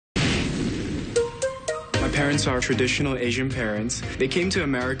parents are traditional Asian parents. They came to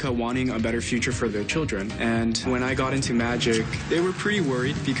America wanting a better future for their children. And when I got into magic, they were pretty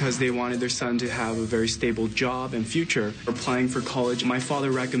worried because they wanted their son to have a very stable job and future. Applying for college, my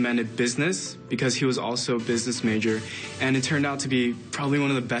father recommended business because he was also a business major. And it turned out to be probably one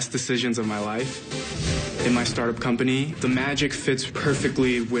of the best decisions of my life. In my startup company, the magic fits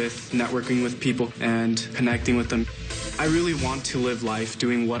perfectly with networking with people and connecting with them. I really want to live life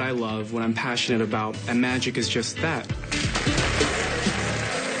doing what I love, what I'm passionate about, and magic is just that.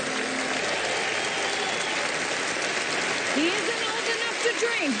 He isn't old enough to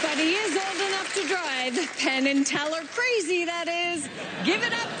drink, but he is old enough to drive. Penn and Teller crazy, that is. Give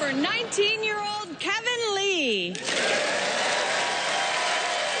it up for 19-year-old Kevin Lee.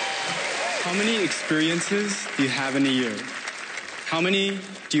 How many experiences do you have in a year? How many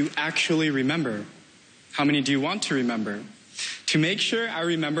do you actually remember? How many do you want to remember? To make sure I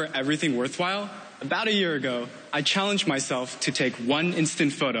remember everything worthwhile, about a year ago, I challenged myself to take one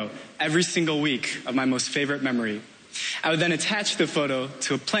instant photo every single week of my most favorite memory. I would then attach the photo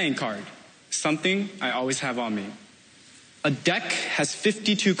to a playing card, something I always have on me. A deck has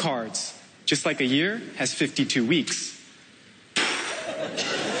 52 cards, just like a year has 52 weeks.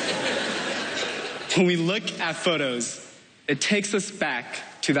 When we look at photos, it takes us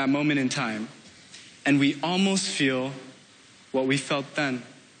back to that moment in time. And we almost feel what we felt then.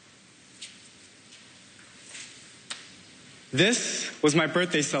 This was my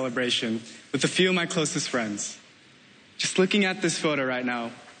birthday celebration with a few of my closest friends. Just looking at this photo right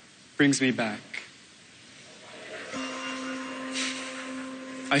now brings me back.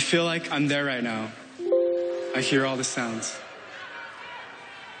 I feel like I'm there right now. I hear all the sounds.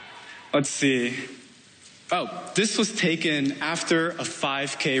 Let's see. Oh, this was taken after a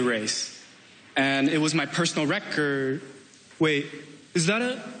 5K race. And it was my personal record. Wait,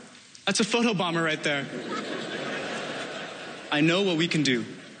 that's a photo bomber right there. I know what we can do.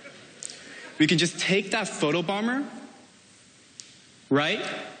 We can just take that photo bomber right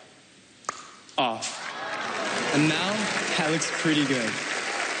off. And now that looks pretty good.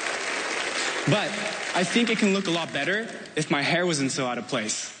 But I think it can look a lot better if my hair wasn't so out of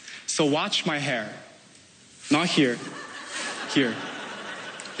place. So watch my hair. Not here, here.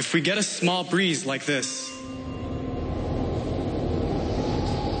 If we get a small breeze like this,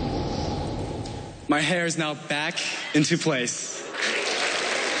 my hair is now back into place.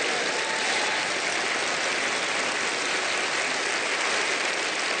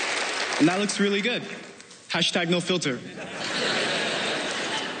 And that looks really good. Hashtag no filter.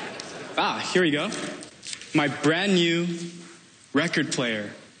 Here we go. My brand new record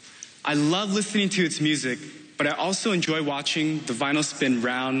player. I love listening to its music, but I also enjoy watching the vinyl spin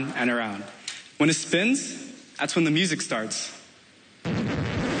round and around. When it spins, that's when the music starts.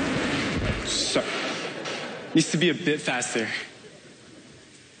 Sorry. Needs to be a bit faster.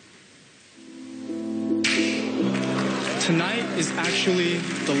 Tonight is actually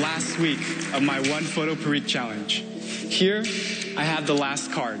the last week of my one photo per week challenge. Here, I have the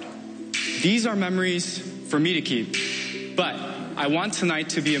last card. These are memories for me to keep, but I want tonight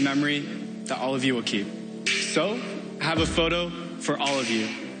to be a memory that all of you will keep. So, I have a photo for all of you.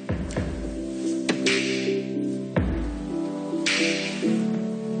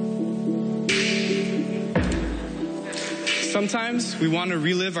 Sometimes we want to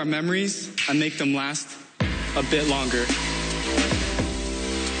relive our memories and make them last a bit longer.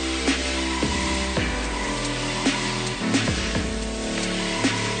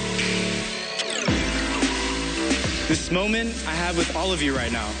 This moment I have with all of you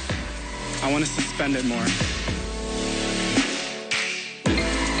right now, I want to suspend it more.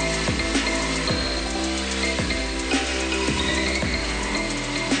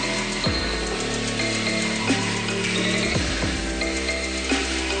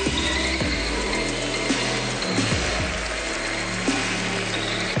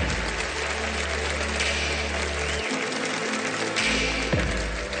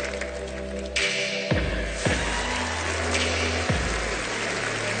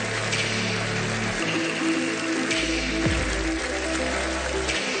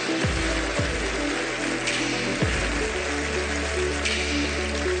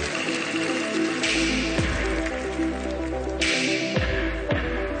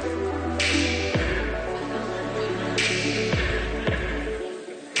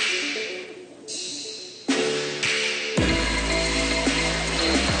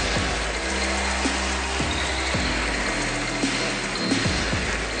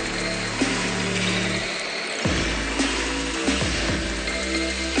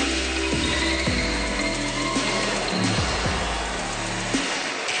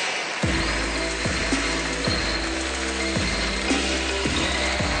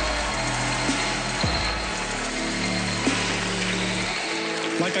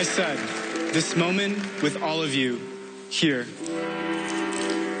 I said, this moment with all of you here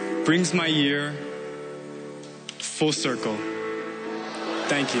brings my year full circle.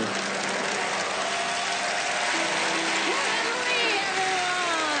 Thank you.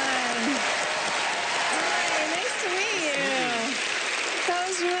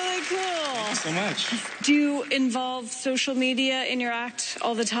 So much. Do you involve social media in your act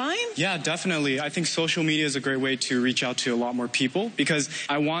all the time? Yeah, definitely. I think social media is a great way to reach out to a lot more people because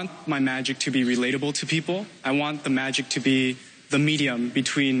I want my magic to be relatable to people. I want the magic to be the medium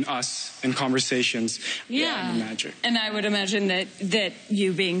between us and conversations. Yeah. And the magic. And I would imagine that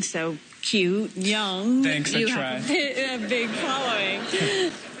you being so cute, young, thanks, you I try. have a big following.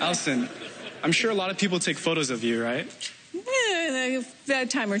 Allison, I'm sure a lot of people take photos of you, right? A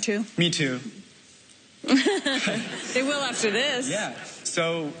time or two. Me too. They will after this. Yeah.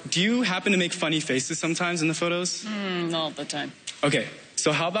 So, do you happen to make funny faces sometimes in the photos? All the time. Okay,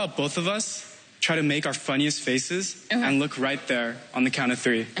 so how about both of us try to make our funniest faces and look right there on the count of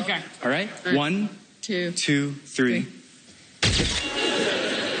 3? Okay. All right? 1, 2, 3.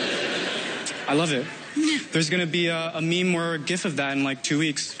 I love it. There's going to be a meme or a gif of that in like 2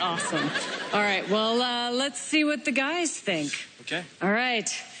 weeks. Awesome. All right, well, let's see what the guys think. Okay. All right,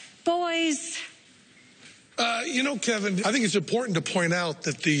 boys. You know, Kevin, I think it's important to point out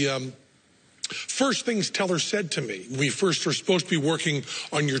that the first things Teller said to me, when we first were supposed to be working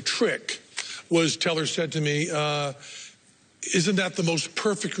on your trick, was Teller said to me, isn't that the most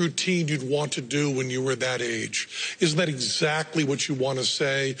perfect routine you'd want to do when you were that age? Isn't that exactly what you want to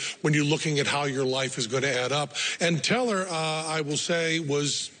say when you're looking at how your life is going to add up? And Teller, I will say,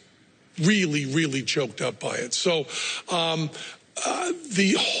 was really, really choked up by it. So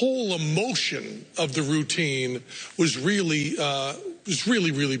the whole emotion of the routine was really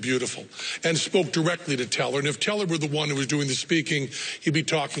really beautiful and spoke directly to Teller. And if Teller were the one who was doing the speaking, he'd be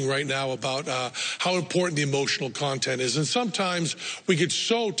talking right now about how important the emotional content is. And sometimes we get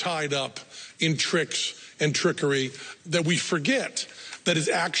so tied up in tricks and trickery that we forget that it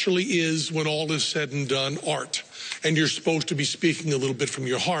actually is, when all is said and done, art. And you're supposed to be speaking a little bit from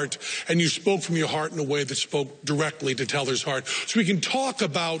your heart. And you spoke from your heart in a way that spoke directly to Teller's heart. So we can talk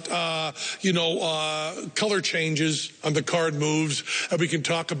about, color changes on the card moves. And we can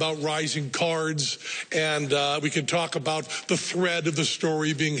talk about rising cards. And we can talk about the thread of the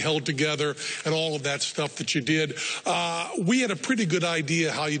story being held together and all of that stuff that you did. We had a pretty good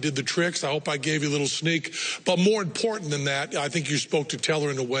idea how you did the tricks. I hope I gave you a little sneak. But more important than that, I think you spoke to Teller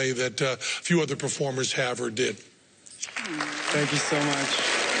in a way that few other performers have or did. Thank you so much.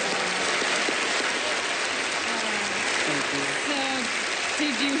 So,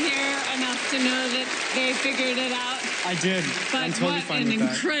 did you hear enough to know that they figured it out? I did. But I'm totally what fine an with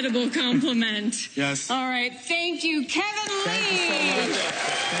that. incredible compliment. Yes. All right. Thank you, Kevin Lee. Thank you so much.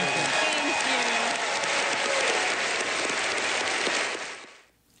 Thank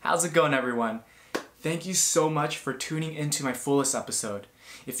you. How's it going, everyone? Thank you so much for tuning into my fullest episode.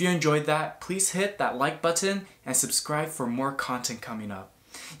 If you enjoyed that, please hit that like button and subscribe for more content coming up.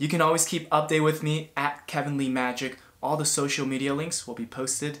 You can always keep updated with me at kevinlimagic. All the social media links will be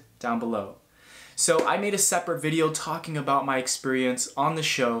posted down below. So I made a separate video talking about my experience on the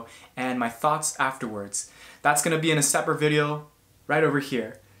show and my thoughts afterwards. That's going to be in a separate video right over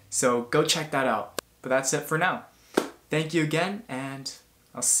here. So go check that out. But that's it for now. Thank you again, and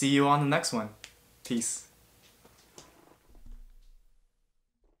I'll see you on the next one. Peace.